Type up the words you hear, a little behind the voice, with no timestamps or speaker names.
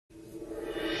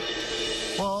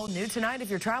Well, new tonight,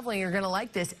 if you're traveling, you're going to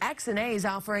like this. XNA is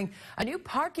offering a new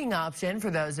parking option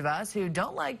for those of us who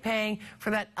don't like paying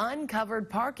for that uncovered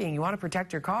parking. You want to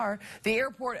protect your car. The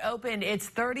airport opened its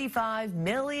 $35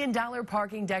 million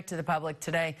parking deck to the public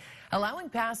today, allowing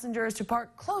passengers to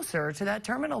park closer to that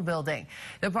terminal building.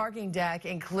 The parking deck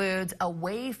includes a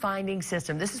wayfinding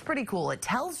system. This is pretty cool. It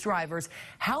tells drivers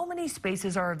how many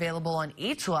spaces are available on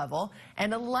each level,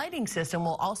 and a lighting system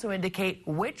will also indicate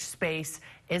which space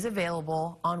is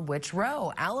available on which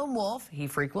row. Alan Wolf, he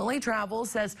frequently travels,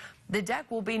 says the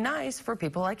deck will be nice for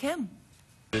people like him.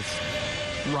 It's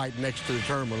right next to the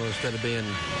terminal instead of being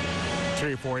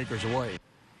 3 or 4 acres away.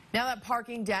 Now that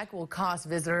parking deck will cost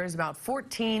visitors about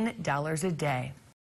 $14 a day.